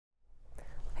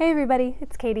Hey everybody,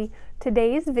 it's Katie.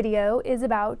 Today's video is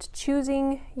about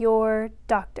choosing your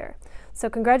doctor. So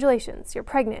congratulations, you're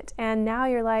pregnant, and now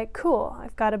you're like, cool,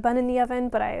 I've got a bun in the oven,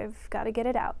 but I've got to get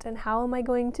it out, and how am I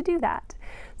going to do that?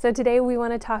 So today we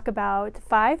want to talk about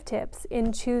 5 tips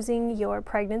in choosing your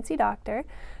pregnancy doctor,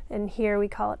 and here we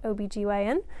call it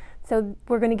OBGYN. So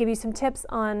we're going to give you some tips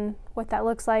on what that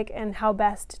looks like and how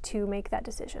best to make that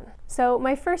decision. So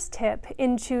my first tip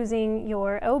in choosing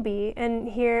your OB, and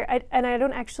here, I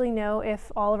don't actually know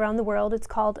if all around the world it's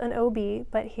called an OB,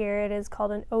 but here it is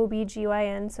called an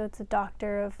OBGYN, so it's a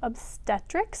doctor of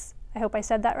obstetrics. I hope I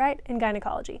said that right, in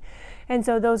gynecology. And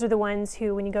so those are the ones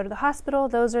who, when you go to the hospital,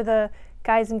 those are the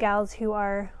guys and gals who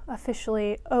are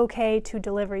officially okay to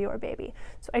deliver your baby.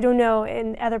 So I don't know,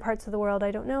 in other parts of the world, I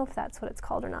don't know if that's what it's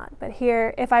called or not. But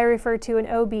here, if I refer to an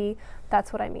OB,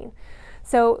 that's what I mean.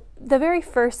 So the very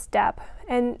first step,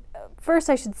 and first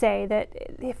I should say that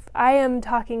if I am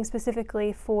talking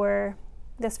specifically for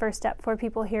this first step for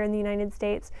people here in the United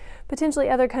States, potentially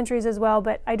other countries as well,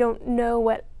 but I don't know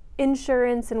what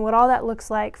insurance and what all that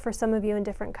looks like for some of you in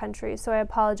different countries. So I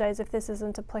apologize if this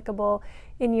isn't applicable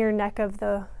in your neck of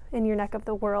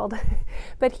the world.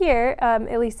 But here,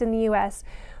 at least in the US,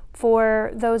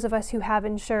 for those of us who have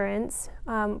insurance,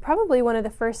 probably one of the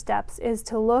first steps is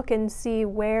to look and see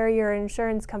where your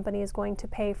insurance company is going to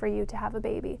pay for you to have a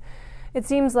baby. It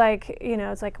seems like,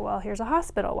 it's like, well, here's a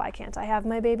hospital. Why can't I have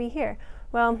my baby here?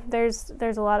 Well, there's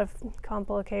a lot of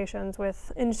complications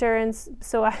with insurance,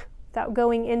 so without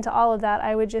going into all of that,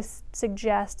 I would just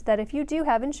suggest that if you do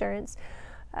have insurance,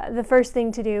 the first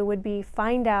thing to do would be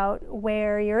find out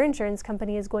where your insurance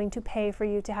company is going to pay for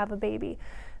you to have a baby.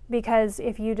 Because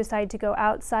if you decide to go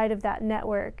outside of that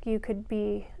network, you could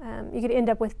end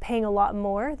up with paying a lot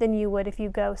more than you would if you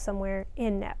go somewhere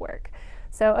in network.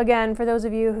 So again, for those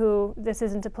of you who this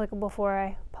isn't applicable for,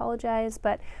 I apologize,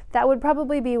 but that would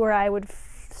probably be where I would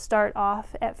start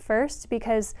off at first,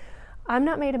 because I'm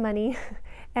not made of money.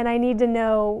 And I need to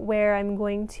know where I'm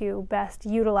going to best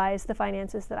utilize the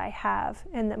finances that I have,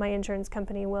 and that my insurance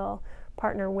company will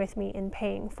partner with me in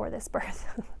paying for this birth.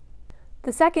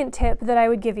 The second tip that I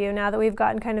would give you, now that we've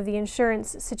gotten kind of the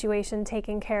insurance situation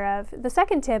taken care of, the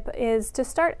second tip is to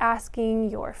start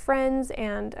asking your friends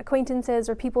and acquaintances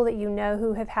or people that you know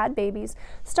who have had babies,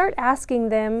 start asking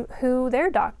them who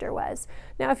their doctor was.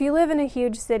 Now, if you live in a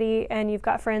huge city and you've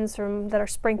got friends that are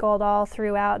sprinkled all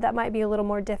throughout, that might be a little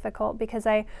more difficult, because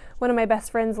one of my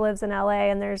best friends lives in LA,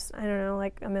 and there's, I don't know,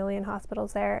 like a million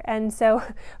hospitals there. And so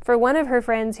for one of her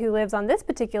friends who lives on this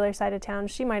particular side of town,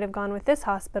 she might have gone with this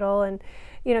hospital, and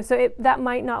so that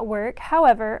might not work.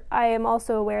 However, I am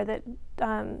also aware that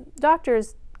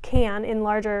doctors in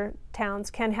larger towns,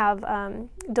 can have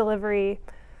delivery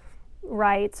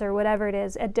rights or whatever it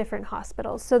is at different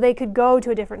hospitals. So they could go to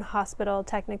a different hospital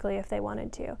technically if they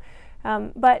wanted to.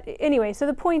 But anyway, so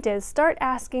the point is, start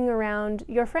asking around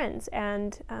your friends,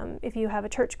 and if you have a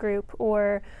church group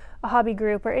or a hobby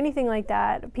group or anything like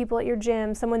that, people at your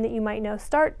gym, someone that you might know,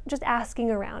 start just asking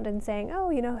around and saying,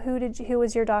 oh, who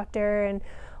was your doctor, and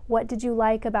what did you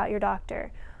like about your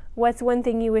doctor? What's one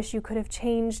thing you wish you could have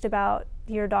changed about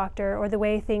your doctor, or the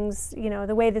way things,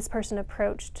 the way this person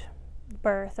approached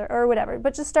birth, or whatever.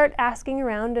 But just start asking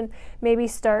around, and maybe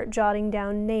start jotting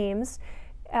down names,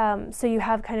 so you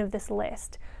have kind of this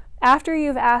list. After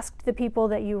you've asked the people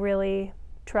that you really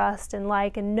trust and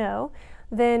like and know,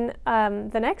 then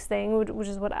the next thing, which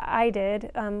is what I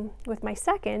did with my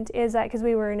second, is that because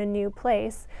we were in a new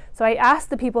place, so I asked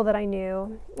the people that I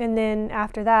knew, and then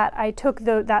after that I took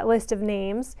that list of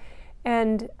names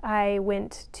and I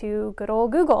went to good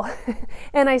old Google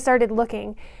and I started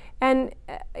looking. And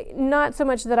not so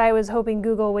much that I was hoping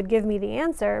Google would give me the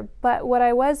answer, but what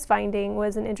I was finding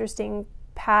was an interesting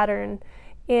pattern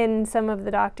in some of the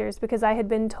doctors, because I had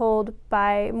been told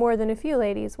by more than a few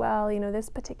ladies, well, this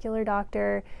particular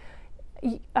doctor,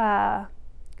 how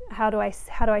do I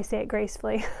say it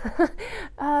gracefully?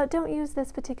 Don't use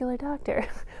this particular doctor.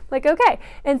 Like, okay.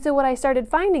 And so what I started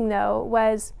finding, though,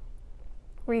 was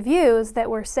reviews that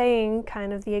were saying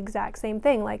kind of the exact same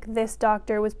thing, like, this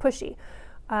doctor was pushy.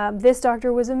 This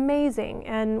doctor was amazing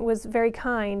and was very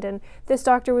kind, and this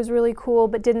doctor was really cool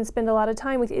but didn't spend a lot of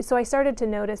time with you. So I started to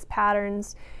notice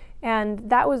patterns, and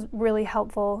that was really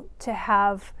helpful to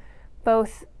have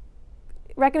both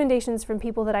recommendations from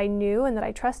people that I knew and that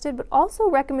I trusted, but also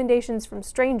recommendations from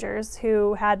strangers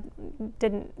who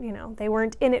they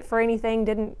weren't in it for anything,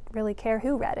 didn't really care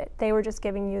who read it. They were just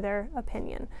giving you their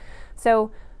opinion.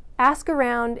 So ask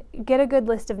around, get a good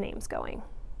list of names going.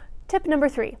 Tip number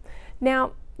 3.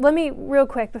 Now, let me, real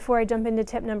quick, before I jump into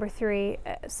tip number 3,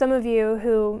 some of you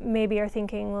who maybe are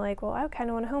thinking like, well, I kind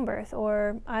of want a home birth,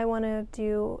 or I want to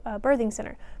do a birthing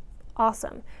center.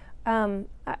 Awesome.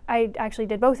 I actually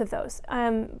did both of those.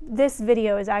 This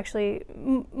video is actually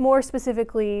more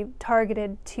specifically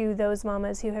targeted to those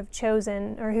mamas who have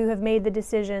chosen or who have made the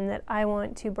decision that I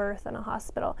want to birth in a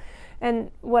hospital.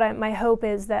 And my hope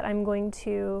is that I'm going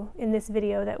to, in this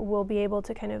video, that we'll be able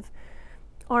to kind of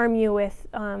arm you with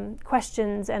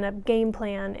questions and a game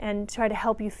plan and try to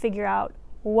help you figure out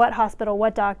what hospital,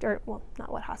 what doctor, well,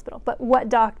 not what hospital, but what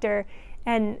doctor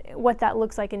and what that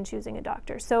looks like in choosing a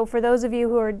doctor. So for those of you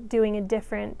who are doing a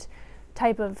different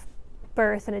type of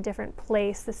birth in a different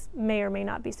place, this may or may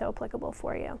not be so applicable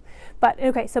for you. But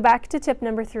okay, so back to tip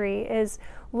number 3 is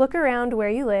look around where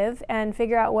you live and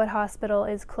figure out what hospital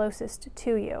is closest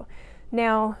to you.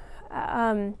 Now,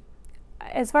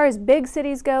 as far as big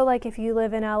cities go, like if you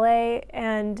live in LA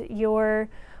and your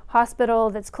hospital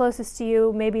that's closest to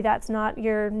you, maybe that's not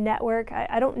your network.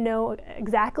 I don't know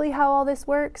exactly how all this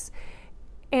works.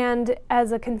 And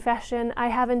as a confession, I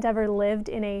haven't ever lived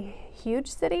in a huge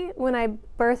city. When I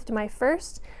birthed my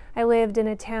first, I lived in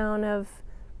a town of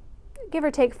give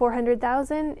or take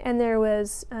 400,000, and there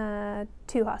was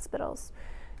 2 hospitals.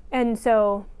 And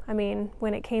so, I mean,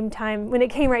 when it came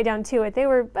right down to it, they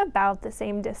were about the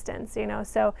same distance, you know.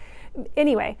 So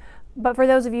anyway, but for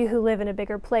those of you who live in a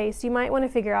bigger place, you might want to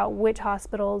figure out which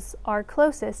hospitals are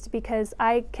closest, because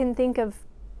I can think of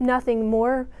nothing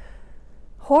more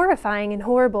horrifying and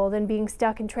horrible than being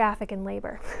stuck in traffic and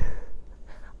labor.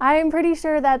 I'm pretty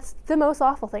sure that's the most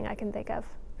awful thing I can think of.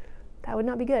 That would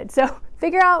not be good. So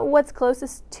figure out what's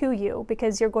closest to you,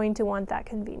 because you're going to want that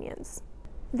convenience.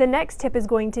 The next tip is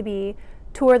going to be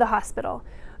tour the hospital.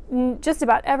 Just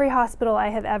about every hospital I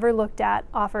have ever looked at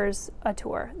offers a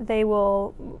tour. They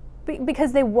will,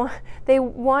 because they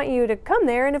want you to come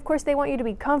there, and of course they want you to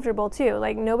be comfortable too.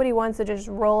 Like, nobody wants to just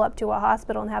roll up to a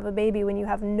hospital and have a baby when you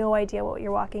have no idea what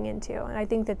you're walking into. And I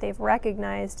think that they've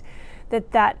recognized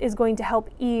that that is going to help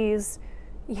ease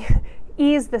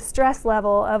the stress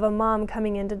level of a mom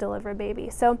coming in to deliver a baby.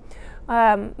 So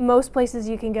most places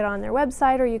you can get on their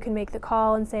website, or you can make the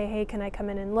call and say, hey, can I come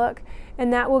in and look?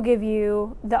 And that will give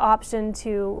you the option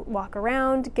to walk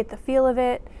around, get the feel of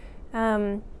it,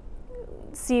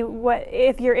 see what,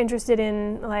 if you're interested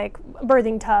in like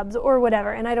birthing tubs or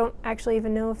whatever. And I don't actually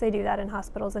even know if they do that in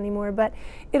hospitals anymore, but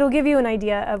it'll give you an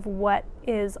idea of what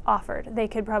is offered. They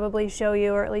could probably show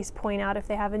you, or at least point out if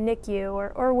they have a NICU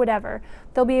or whatever.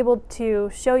 They'll be able to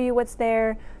show you what's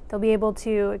there. They'll be able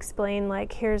to explain,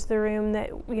 like, here's the room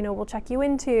that, you know, we'll check you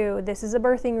into. This is a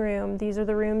birthing room. These are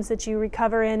the rooms that you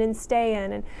recover in and stay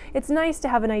in. And it's nice to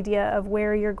have an idea of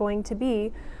where you're going to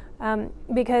be,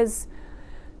 because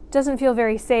doesn't feel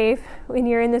very safe when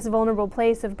you're in this vulnerable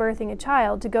place of birthing a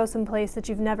child to go someplace that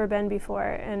you've never been before,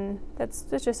 and that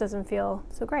just doesn't feel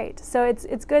so great. So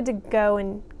it's good to go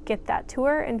and get that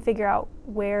tour and figure out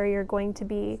where you're going to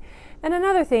be. And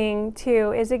another thing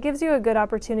too is it gives you a good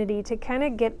opportunity to kind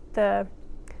of get the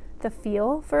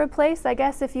feel for a place, I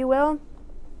guess, if you will.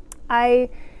 I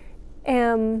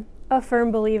am a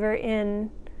firm believer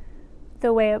in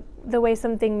the way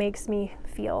something makes me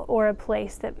feel, or a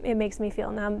place that it makes me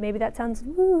feel. Now, maybe that sounds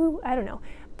woo, I don't know.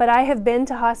 But I have been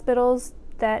to hospitals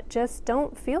that just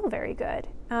don't feel very good.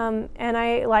 And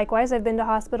I've been to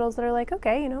hospitals that are like,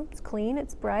 okay, you know, it's clean,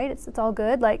 it's bright, it's all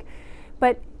good. Like,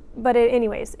 but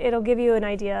anyways, it'll give you an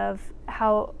idea of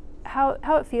how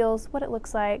it feels, what it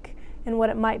looks like, and what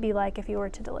it might be like if you were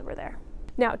to deliver there.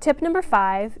 Now, tip number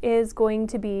 5 is going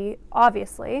to be,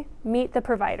 obviously, meet the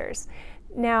providers.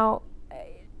 Now,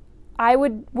 I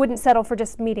wouldn't settle for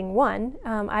just meeting one.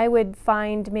 I would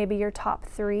find maybe your top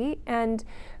 3 and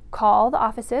call the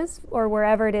offices, or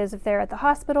wherever it is, if they're at the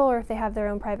hospital or if they have their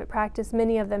own private practice.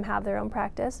 Many of them have their own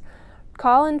practice.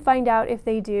 Call and find out if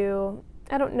they do,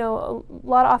 I don't know, a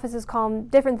lot of offices call them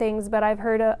different things, but I've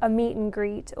heard a meet and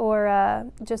greet, or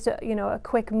just a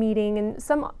quick meeting. And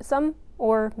some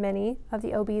or many of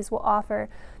the OBs will offer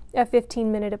a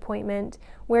 15-minute appointment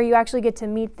where you actually get to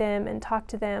meet them and talk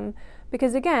to them.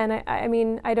 Because again,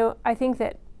 I think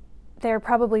that they're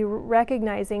probably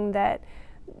recognizing that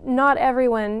not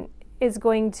everyone is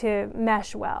going to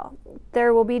mesh well.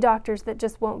 There will be doctors that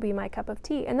just won't be my cup of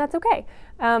tea, and that's okay.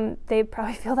 They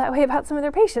probably feel that way about some of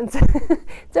their patients.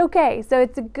 It's okay. So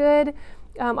it's a good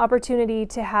opportunity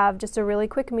to have just a really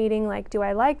quick meeting, like, do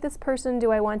I like this person?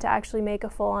 Do I want to actually make a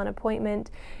full-on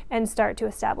appointment and start to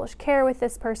establish care with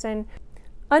this person?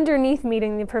 Underneath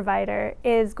meeting the provider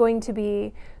is going to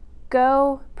be,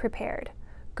 go prepared.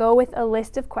 Go with a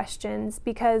list of questions,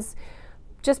 because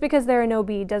just because they're an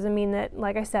OB doesn't mean that,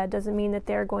 like I said, doesn't mean that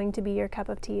they're going to be your cup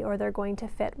of tea or they're going to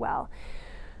fit well.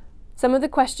 Some of the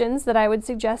questions that I would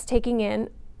suggest taking in,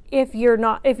 if you're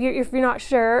not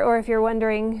sure, or if you're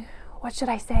wondering, what should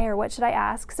I say or what should I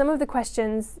ask? Some of the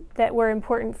questions that were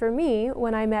important for me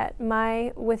when I met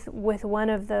with one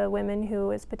of the women who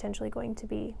is potentially going to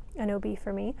be an OB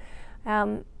for me,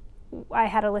 I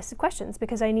had a list of questions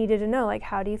because I needed to know, like,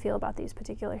 how do you feel about these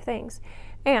particular things?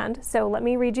 And so let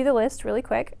me read you the list really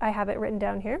quick. I have it written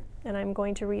down here, and I'm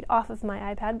going to read off of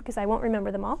my iPad because I won't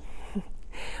remember them all.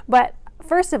 But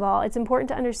first of all, it's important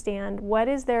to understand, what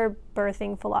is their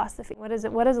birthing philosophy? What is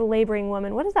a laboring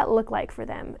woman? What does that look like for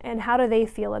them? And how do they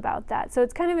feel about that? So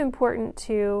it's kind of important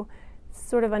to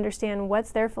sort of understand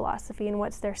what's their philosophy and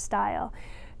what's their style.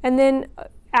 And then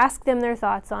ask them their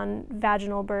thoughts on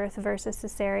vaginal birth versus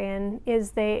cesarean.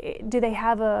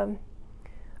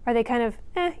 Are they kind of,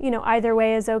 either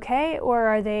way is okay? Or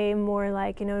are they more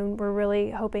like,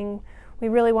 we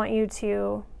really want you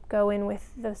to go in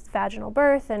with this vaginal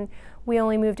birth, and we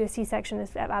only move to a C-section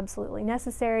if absolutely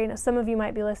necessary. Now, some of you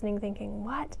might be listening thinking,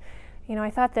 what? I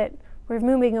thought that we're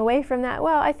moving away from that.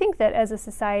 Well, I think that as a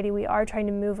society, we are trying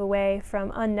to move away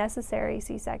from unnecessary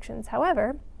C-sections.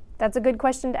 However, that's a good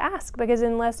question to ask, because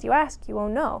unless you ask, you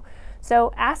won't know.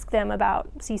 So ask them about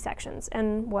C-sections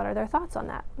and what are their thoughts on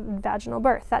that, vaginal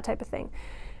birth, that type of thing.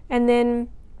 And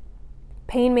then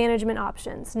pain management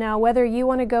options. Now, whether you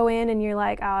want to go in and you're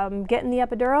like, I'm getting the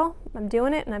epidural, I'm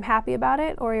doing it and I'm happy about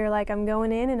it, or you're like, I'm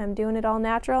going in and I'm doing it all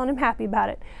natural and I'm happy about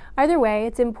it. Either way,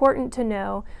 it's important to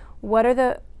know what are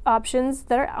the options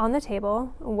that are on the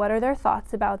table, what are their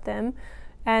thoughts about them,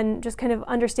 and just kind of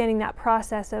understanding that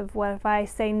process of, what if I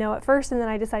say no at first and then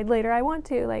I decide later I want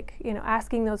to,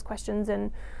 asking those questions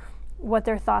and what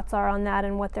their thoughts are on that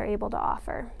and what they're able to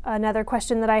offer. Another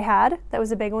question that I had that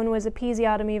was a big one was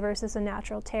episiotomy versus a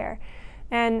natural tear.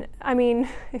 And I mean,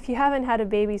 if you haven't had a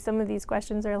baby, some of these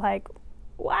questions are like,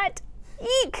 what?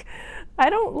 Eek! I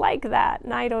don't like that,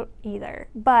 and I don't either.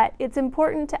 But it's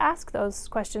important to ask those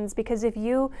questions, because if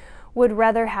you would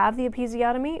rather have the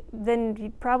episiotomy, then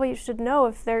you probably should know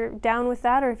if they're down with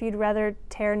that, or if you'd rather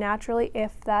tear naturally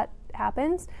if that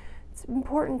happens. It's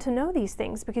important to know these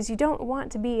things, because you don't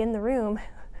want to be in the room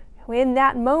in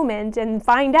that moment and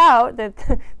find out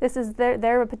that this is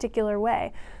their particular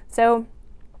way. So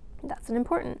that's an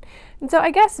important. And so I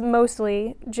guess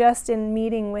mostly just in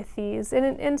meeting with these,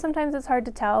 and sometimes it's hard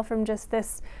to tell from just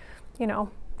this,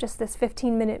 just this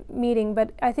 15-minute meeting,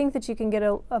 but I think that you can get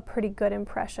a pretty good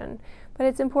impression. But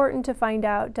it's important to find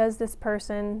out, does this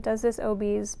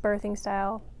OB's birthing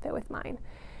style fit with mine?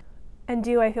 And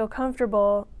do I feel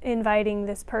comfortable inviting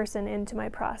this person into my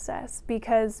process?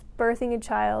 Because birthing a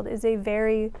child is a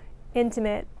very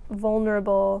intimate,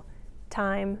 vulnerable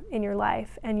time in your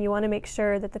life, and you want to make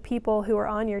sure that the people who are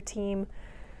on your team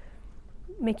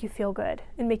make you feel good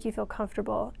and make you feel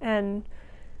comfortable, and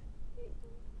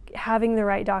having the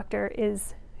right doctor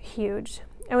is huge.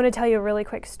 I want to tell you a really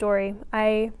quick story.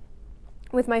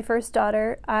 With my first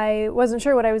daughter, I wasn't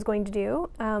sure what I was going to do.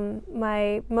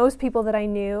 Most people that I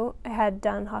knew had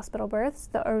done hospital births.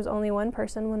 There was only one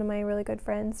person, one of my really good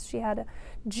friends. She had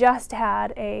just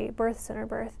had a birth center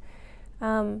birth.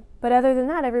 But other than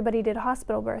that, everybody did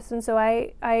hospital births. And so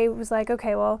I was like,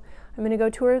 okay, well, I'm going to go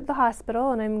tour the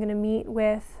hospital, and I'm going to meet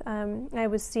with, I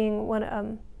was seeing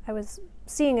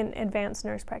an advanced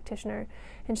nurse practitioner,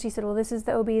 and she said, well, this is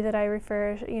the OB that I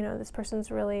refer, this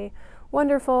person's really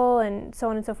wonderful, and so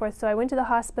on and so forth. So I went to the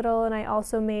hospital, and I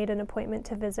also made an appointment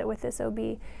to visit with this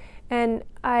OB. And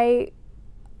I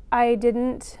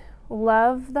didn't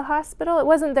love the hospital.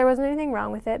 There wasn't anything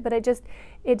wrong with it, but it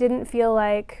didn't feel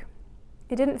like,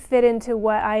 it didn't fit into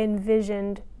what I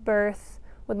envisioned birth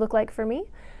would look like for me.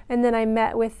 And then I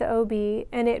met with the OB,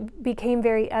 and it became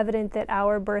very evident that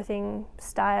our birthing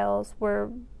styles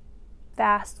were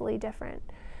vastly different.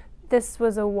 This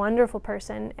was a wonderful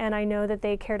person, and I know that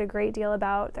they cared a great deal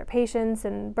about their patients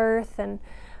and birth. And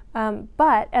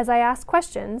but as I asked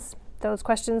questions, those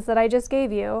questions that I just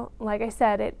gave you, like I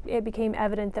said, it became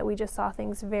evident that we just saw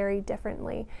things very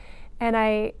differently. And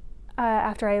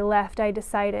after I left, I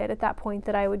decided at that point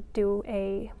that I would go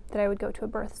to a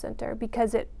birth center,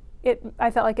 because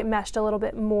I felt like it meshed a little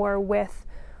bit more with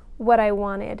what I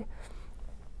wanted.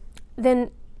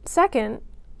 Then second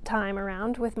time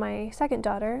around with my second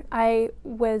daughter, I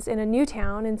was in a new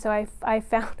town, and so I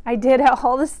did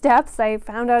all the steps. I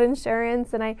found out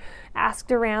insurance, and I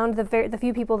asked around the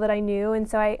few people that I knew, and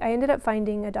so I ended up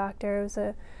finding a doctor. It was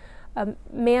a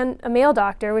male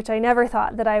doctor, which I never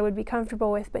thought that I would be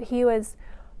comfortable with, but he was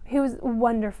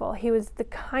wonderful. He was the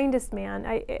kindest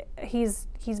man. He's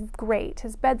great.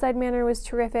 His bedside manner was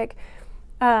terrific.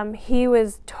 He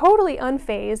was totally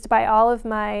unfazed by all of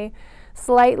my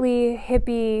slightly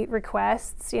hippie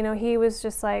requests. You know, he was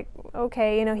just like,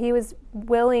 okay, you know, he was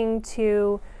willing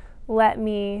to let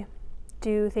me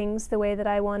do things the way that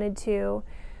I wanted to.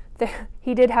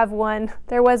 He did have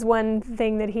there was one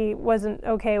thing that he wasn't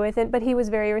okay with it, but he was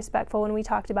very respectful when we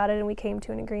talked about it and we came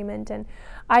to an agreement, and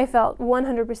I felt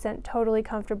 100% totally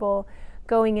comfortable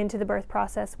going into the birth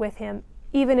process with him,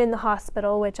 even in the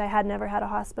hospital, which I had never had a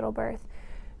hospital birth.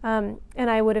 And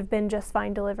I would have been just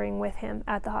fine delivering with him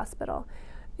at the hospital.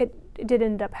 It did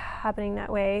end up happening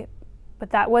that way, but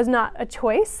that was not a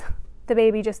choice. The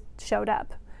baby just showed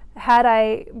up. Had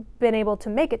I been able to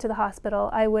make it to the hospital,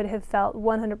 I would have felt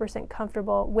 100%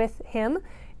 comfortable with him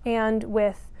and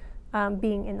with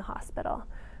being in the hospital.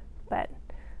 But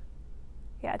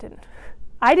yeah,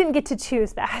 I didn't get to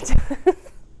choose that.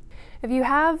 If you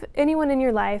have anyone in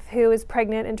your life who is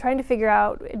pregnant and trying to figure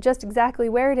out just exactly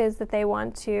where it is that they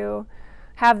want to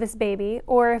have this baby,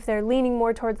 or if they're leaning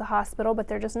more towards the hospital but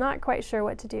they're just not quite sure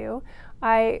what to do,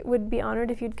 I would be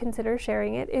honored if you'd consider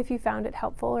sharing it if you found it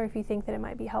helpful or if you think that it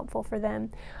might be helpful for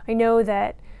them. I know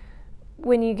that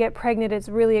when you get pregnant it's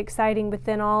really exciting, but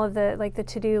then all of the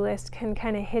to-do list can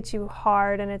kind of hit you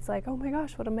hard and it's like, oh my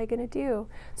gosh, what am I going to do?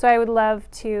 So I would love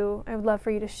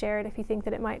for you to share it if you think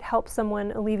that it might help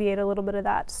someone alleviate a little bit of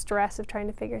that stress of trying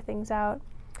to figure things out.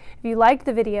 If you liked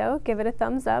the video, give it a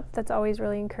thumbs up. That's always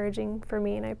really encouraging for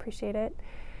me and I appreciate it.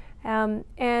 And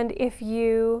if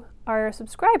you are a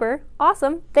subscriber,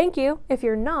 awesome, thank you. If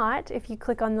you're not, if you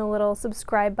click on the little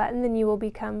subscribe button, then you will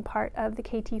become part of the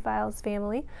KT Files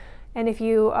family. And if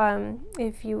you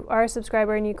are a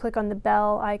subscriber and you click on the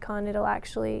bell icon,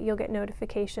 you'll get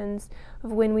notifications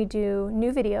of when we do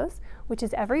new videos, which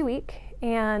is every week.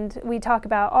 And we talk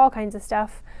about all kinds of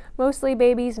stuff, mostly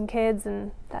babies and kids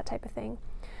and that type of thing.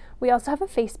 We also have a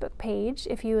Facebook page.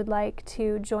 If you would like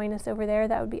to join us over there,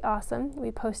 that would be awesome. We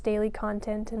post daily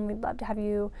content and we'd love to have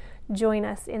you join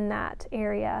us in that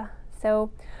area.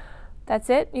 So that's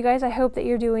it, you guys. I hope that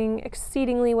you're doing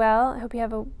exceedingly well. I hope you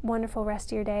have a wonderful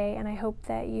rest of your day, and I hope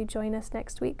that you join us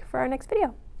next week for our next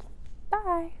video.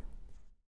 Bye.